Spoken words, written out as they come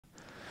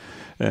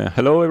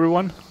Hello,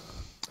 everyone.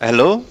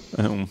 Hello.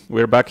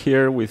 We're back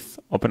here with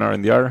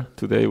OPENRNDR.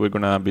 Today we're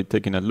going to be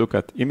taking a look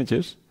at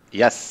images.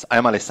 Yes,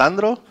 I'm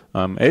Alessandro.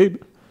 I'm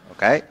Abe.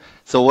 Okay.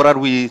 So what are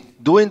we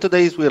doing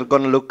today is we're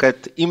going to look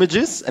at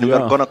images and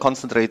we're going to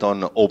concentrate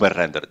on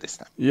OpenRender this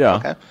time. Yeah.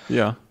 Okay.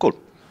 Yeah. Cool.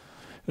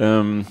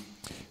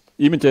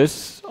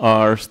 Images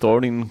are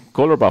stored in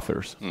color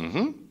buffers.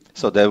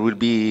 So there will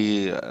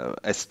be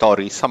a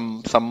story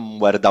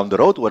somewhere down the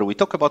road where we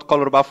talk about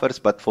color buffers,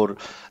 but for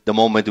the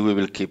moment we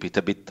will keep it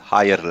a bit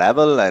higher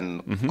level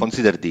and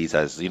consider these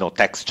as,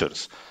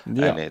 textures.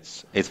 Yeah. And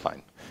it's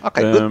fine.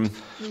 Okay,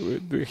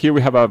 good. Here we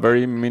have a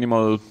very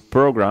minimal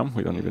program.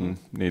 We don't even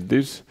need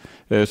this.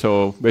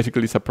 So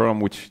basically it's a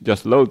program which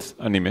just loads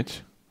an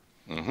image.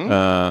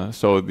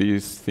 So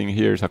this thing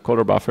here is a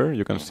color buffer.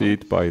 You can see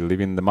it by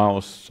leaving the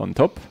mouse on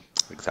top.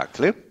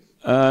 Exactly.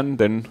 And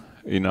then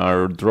in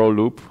our draw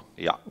loop,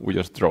 we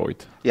just draw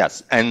it.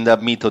 Yes, and the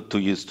method to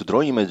use to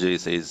draw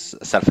images is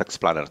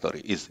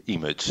self-explanatory, is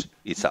image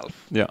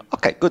itself. Yeah.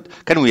 Okay, good.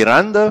 Can we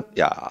run the?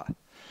 Yeah.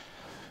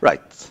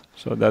 Right.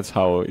 So that's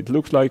how it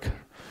looks like.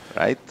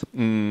 Right.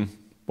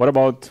 What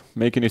about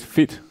making it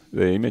fit?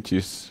 The image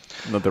is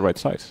not the right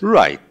size.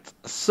 Right.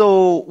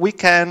 So we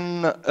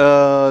can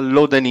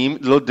load an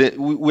image.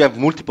 We have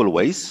multiple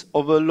ways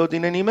of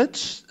loading an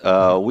image.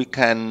 We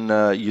can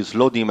use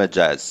load image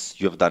as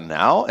you have done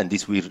now, and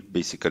this will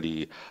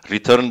basically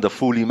return the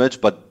full image,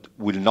 but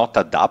will not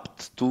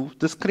adapt to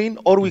the screen.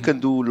 Or we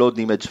can do load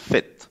image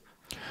fit.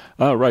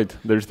 Right.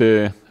 There's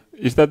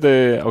is that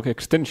the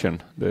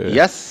extension?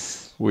 Yes.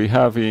 We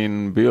have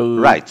in build.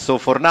 Right. So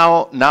for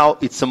now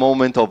it's a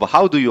moment of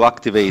how do you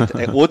activate?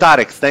 What are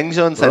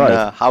extensions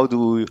and how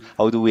do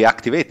we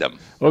activate them?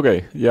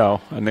 Okay. Yeah.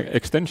 And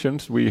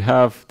extensions, we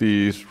have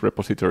this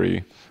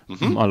repository.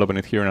 I'll open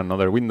it here in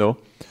another window.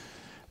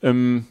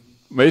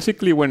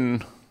 Basically,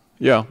 when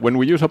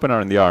we use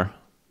OpenRNDR,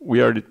 we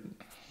are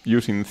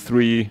using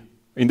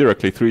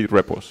indirectly three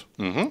repos.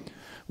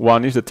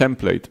 One is the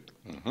template.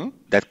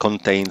 That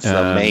contains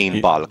the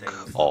main bulk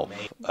of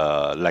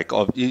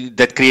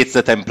that creates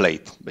the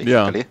template,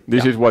 basically. Yeah,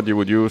 this is what you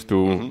would use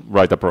to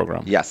write a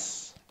program.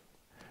 Yes.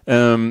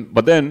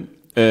 But then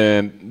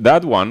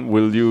that one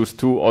will use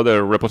two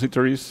other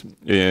repositories.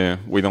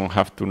 We don't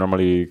have to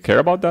normally care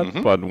about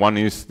that, but one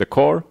is the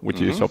core,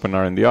 which is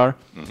OpenRNDR,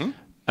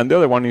 and the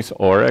other one is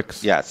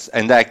ORX. Yes,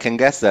 and I can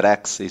guess that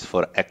X is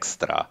for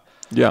extra.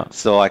 Yeah.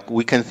 So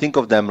we can think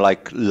of them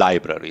like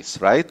libraries,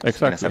 right?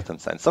 Exactly. In a certain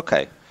sense.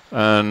 Okay.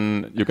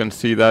 And you can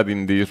see that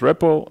in this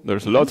repo,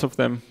 there's lots of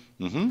them.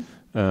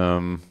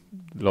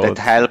 That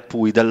help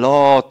with a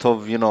lot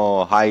of,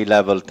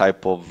 high-level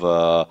type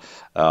of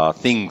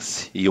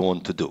things you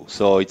want to do.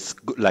 So it's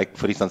like,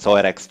 for instance,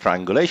 ORX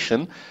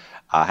triangulation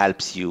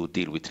helps you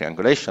deal with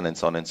triangulation and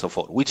so on and so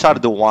forth. Which are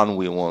the one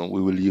we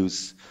will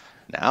use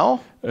now?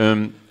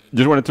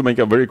 Just wanted to make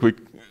a very quick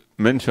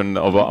mention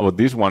about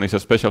this one. It's a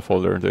special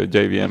folder, the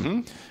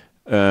JVM.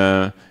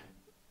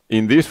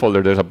 In this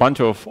folder, there's a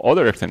bunch of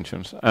other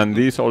extensions, and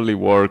these only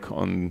work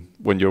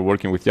when you're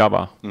working with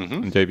Java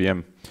and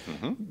JVM,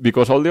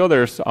 because all the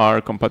others are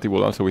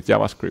compatible also with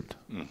JavaScript.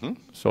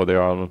 So they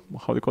are,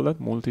 how do you call that?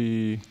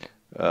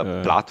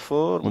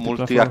 Platform,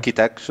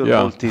 multi-architecture,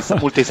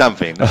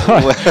 multi-something.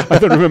 I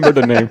don't remember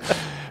the name.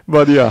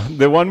 But yeah,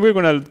 the one we're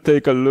going to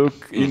take a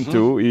look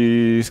into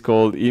is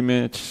called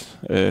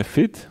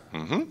imageFit.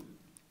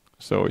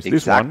 So it's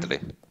this one. Exactly.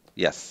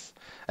 Yes.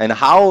 And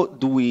how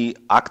do we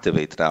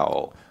activate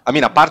now? I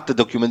mean, apart the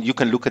document, you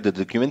can look at the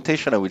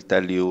documentation. I will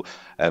tell you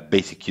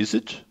basic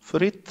usage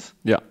for it.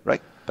 Yeah.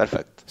 Right.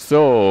 Perfect.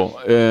 So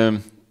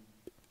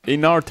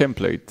in our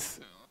template,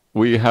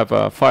 we have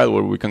a file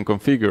where we can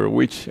configure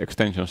which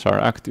extensions are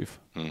active.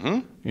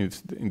 In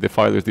the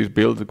file is this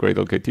build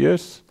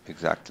Gradle.kts.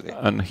 Exactly.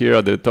 And here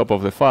at the top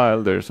of the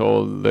file, there's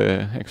all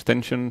the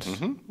extensions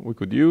we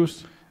could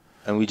use.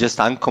 And we just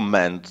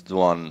uncomment the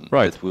one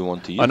that we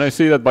want to use. And I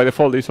see that by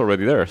default it's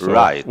already there, so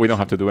we don't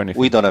have to do anything.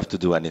 We don't have to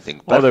do anything.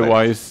 Perfect.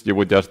 Otherwise, you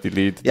would just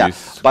delete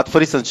this. But for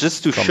instance,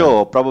 just to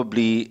show,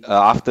 probably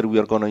after we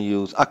are going to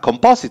use a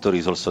compositor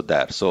is also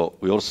there, so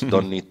we also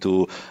don't need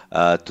to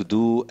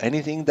do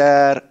anything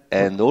there,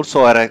 and also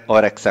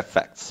ORX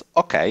effects.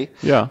 Okay.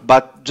 Yeah.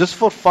 But just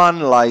for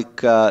fun,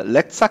 like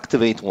let's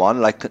activate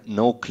one. Like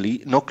no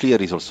clear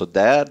is also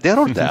there. They're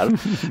all there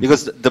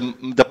because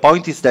the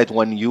point is that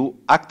when you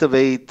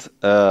activate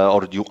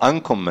or you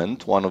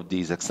uncomment one of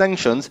these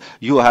extensions,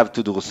 you have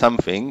to do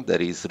something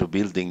that is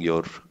rebuilding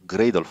your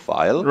Gradle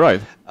file.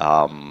 Right.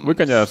 We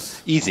can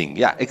just easing.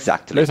 Yeah,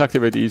 exactly. Let's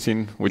activate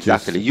easing, which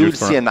is you'll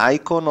see an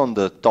icon on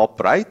the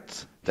top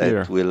right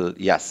that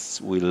here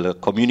will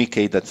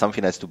communicate that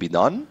something has to be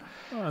done.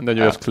 And then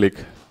you just click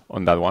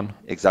on that one.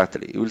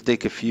 Exactly. It will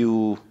take a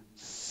few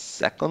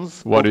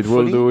seconds. What it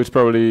will do is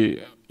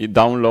probably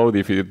download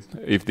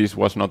if this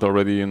was not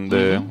already in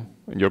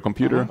your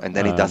computer. And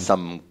then it does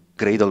some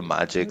Gradle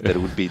magic. That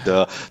would be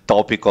the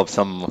topic of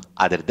some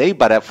other day.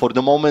 But for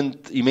the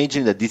moment,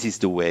 imagine that this is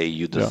the way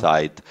you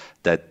decide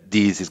that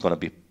this is going to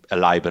be a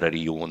library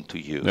you want to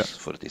use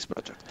for this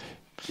project.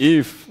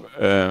 if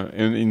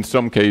in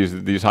some case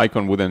this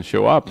icon wouldn't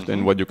show up,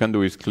 then what you can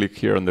do is click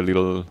here on the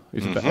little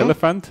the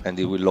elephant, and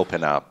it will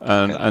open up.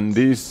 And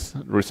this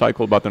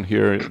recycle button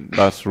here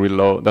does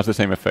reload. That's the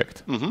same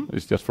effect.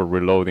 It's just for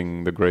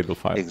reloading the Gradle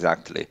file.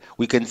 Exactly.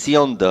 We can see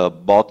on the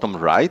bottom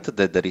right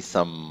that there is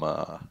some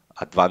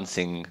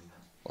advancing,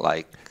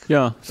 like.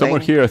 Yeah,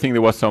 somewhere here I think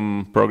there was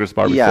some progress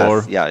bar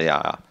before.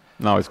 Yeah.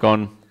 Now it's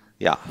gone.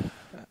 Yeah,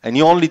 and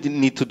you only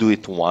need to do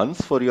it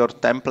once for your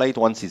template.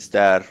 Once it's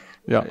there,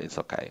 it's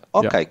okay.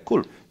 Okay,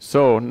 cool.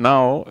 So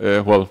now,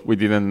 well, we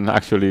didn't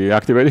actually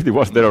activate it. It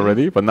was there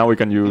already, but now we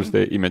can use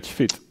the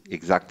imageFit.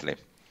 Exactly.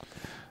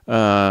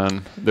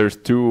 And there's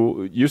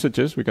two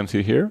usages we can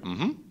see here.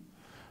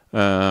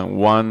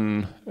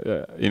 One,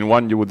 in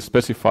one you would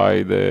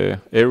specify the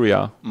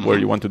area where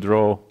you want to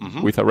draw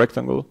with a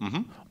rectangle,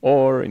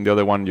 or in the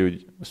other one you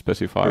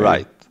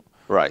specify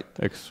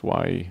X,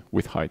 Y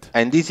with height.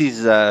 And this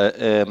is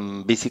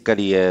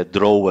basically a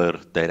drawer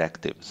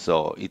directive.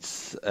 So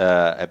it's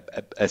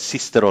a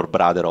sister or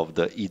brother of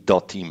the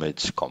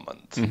 .image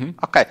command.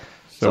 Okay,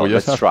 so we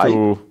just let's have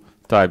to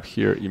type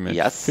here image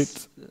yes,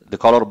 fit. The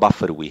color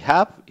buffer we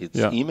have, it's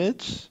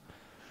image.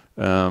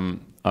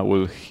 I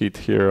will hit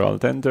here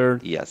Alt-Enter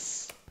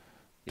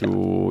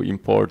to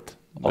import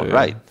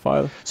the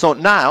file. So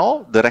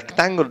now the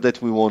rectangle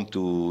that we want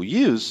to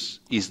use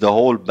is the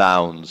whole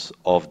bounds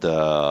of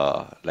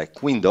the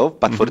window.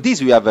 But for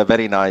this, we have a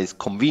very nice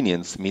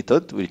convenience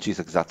method, which is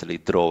exactly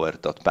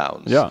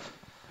drawer.bounds. Yeah.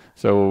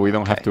 So we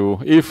don't have to,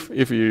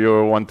 if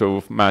you want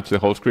to match the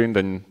whole screen,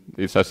 then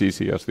it's as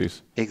easy as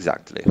this.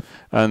 Exactly.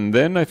 And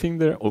then I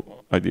think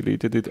I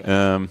deleted it.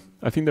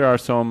 I think there are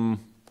some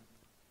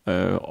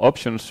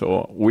options,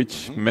 so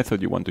which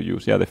method you want to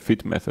use. Yeah, the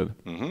fit method.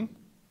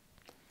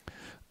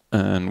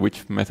 And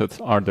which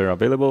methods are there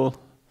available?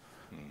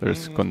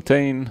 There's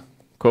contain,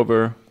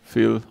 cover,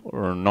 fill,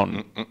 or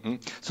none.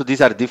 So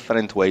these are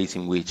different ways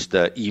in which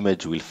the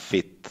image will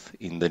fit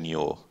in the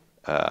new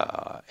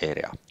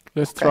area.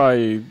 Let's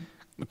try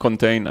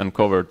contain and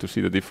cover to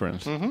see the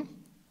difference.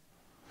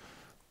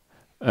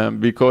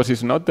 Because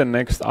it's not the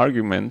next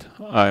argument,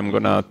 I'm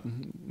going to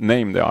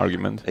name the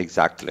argument.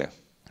 Exactly.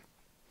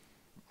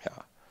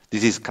 Yeah.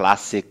 This is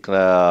classic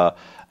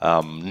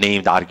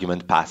named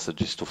argument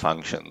passages to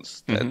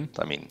functions. That,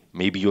 I mean,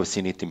 maybe you've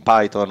seen it in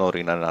Python or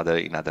in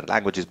other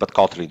languages, but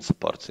Kotlin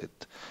supports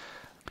it.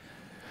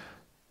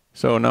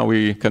 So now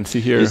we can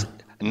see here.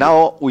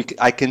 Now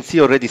I can see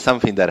already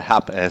something that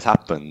has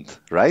happened,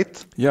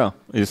 right? Yeah,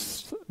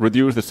 it's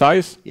reduced the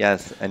size.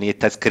 Yes, and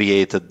it has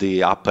created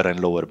the upper and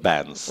lower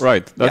bands.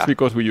 Right, that's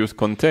because we use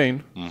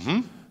contain.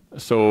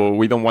 So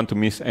we don't want to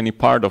miss any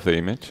part of the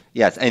image.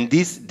 Yes, and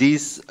this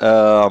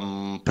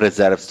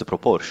preserves the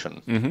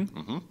proportion.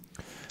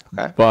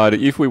 Okay. But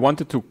if we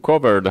wanted to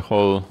cover the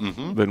whole,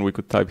 then we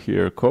could type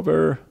here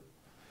cover,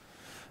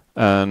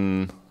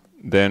 and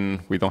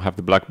then we don't have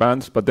the black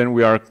bands. But then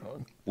we are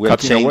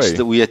cutting away.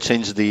 We have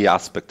changed the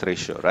aspect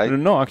ratio, right?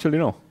 No, actually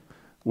no.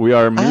 We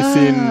are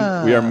missing.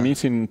 We are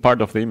missing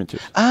part of the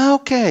images.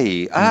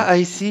 Okay.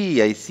 I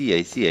see.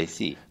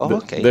 Oh,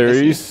 okay. There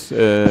is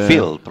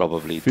fill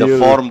probably to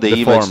form the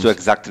image to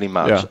exactly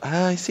match.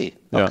 I see.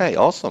 Okay,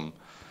 awesome.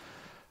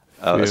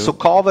 So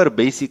cover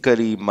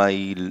basically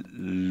might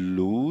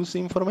lose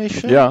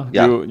information. Yeah.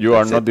 You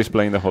are not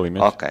displaying the whole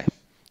image. Okay.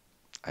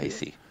 I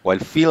see. While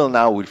fill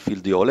now will fill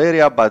the whole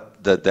area,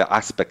 but the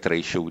aspect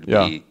ratio will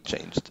be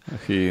changed.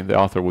 The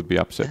author would be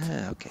upset.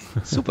 Okay,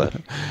 super.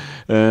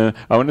 I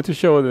wanted to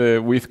show the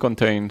with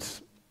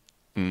contains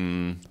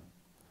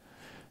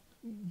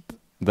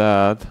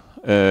that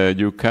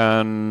you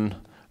can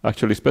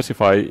actually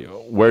specify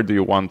where do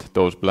you want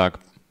those black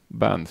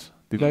bands.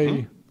 Did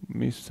I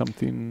miss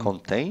something?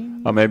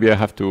 Contain? Maybe I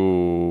have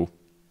to...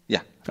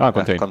 Yeah.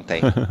 Contain.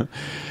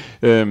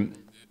 Contain.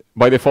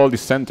 By default,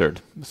 it's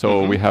centered.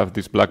 So we have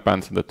these black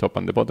bands at the top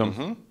and the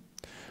bottom.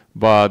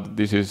 But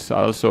this is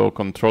also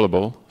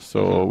controllable.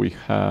 So we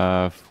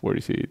have, where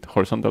is it?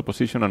 Horizontal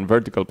position and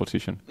vertical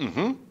position.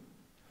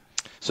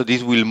 So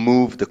this will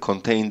move the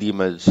contained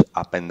image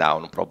up and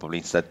down, probably,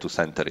 instead to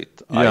center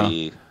it.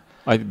 Yeah.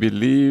 I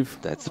believe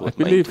that's what I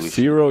believe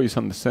 0 is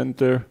on the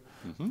center.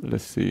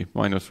 Let's see,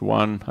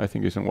 -1, I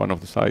think is on one of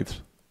the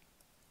sides.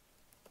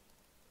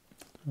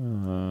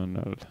 And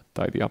I'll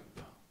tidy up.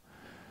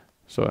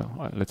 So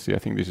let's see, I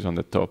think this is on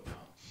the top.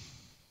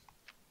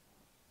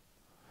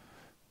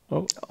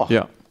 Oh,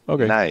 yeah,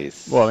 okay.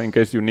 Nice. Well, in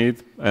case you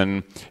need,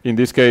 and in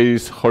this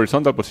case,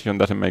 horizontal position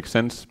doesn't make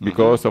sense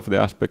because of the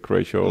aspect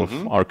ratio of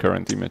our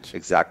current image.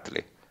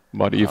 Exactly.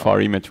 But if our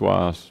image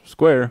was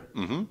square,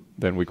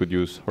 then we could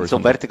use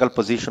horizontal. So vertical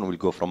position will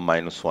go from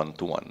 -1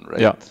 to 1,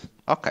 right? Yeah.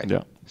 Okay.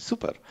 Yeah.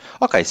 Super.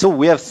 Okay, so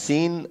we have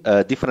seen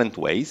different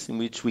ways in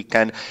which we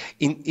can,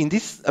 in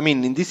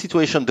this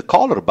situation, the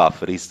color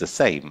buffer is the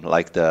same,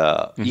 like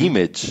the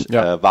image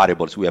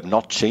variables. We have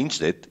not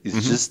changed it.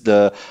 It's just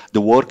the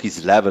work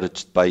is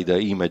leveraged by the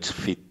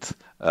imageFit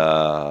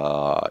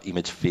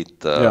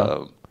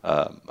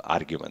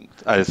argument.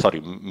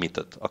 Sorry,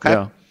 method. Okay.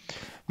 Yeah.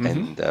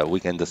 and we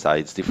can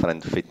decide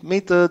different fit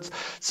methods.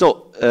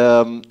 So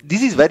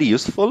this is very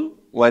useful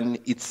when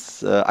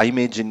it's, I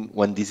imagine,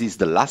 when this is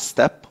the last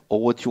step of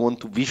what you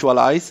want to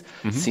visualize,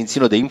 since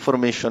the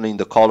information in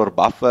the color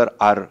buffer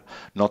are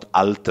not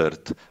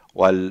altered.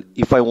 Well,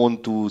 if I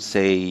want to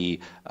say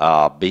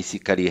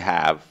basically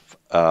have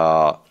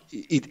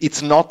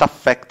it's not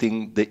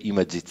affecting the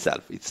image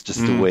itself. It's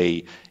just the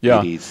way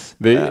it is.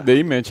 The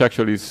image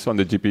actually is on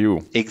the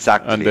GPU.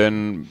 Exactly. And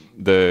then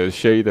the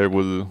shader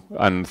will,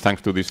 and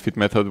thanks to this fit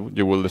method,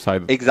 you will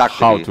decide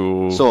how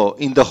to... So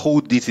in the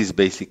hood, this is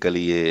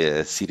basically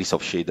a series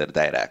of shader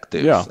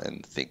directives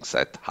and things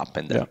that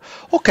happen there.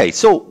 Yeah. Okay,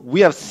 so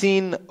we have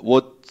seen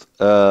what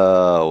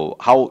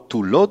how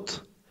to load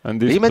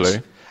the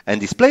image and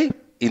display.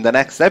 In the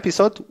next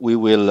episode, we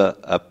will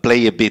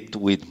play a bit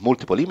with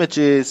multiple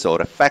images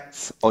or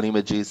effects on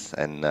images,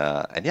 and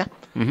yeah.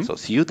 So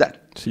see you then.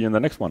 See you in the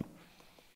next one.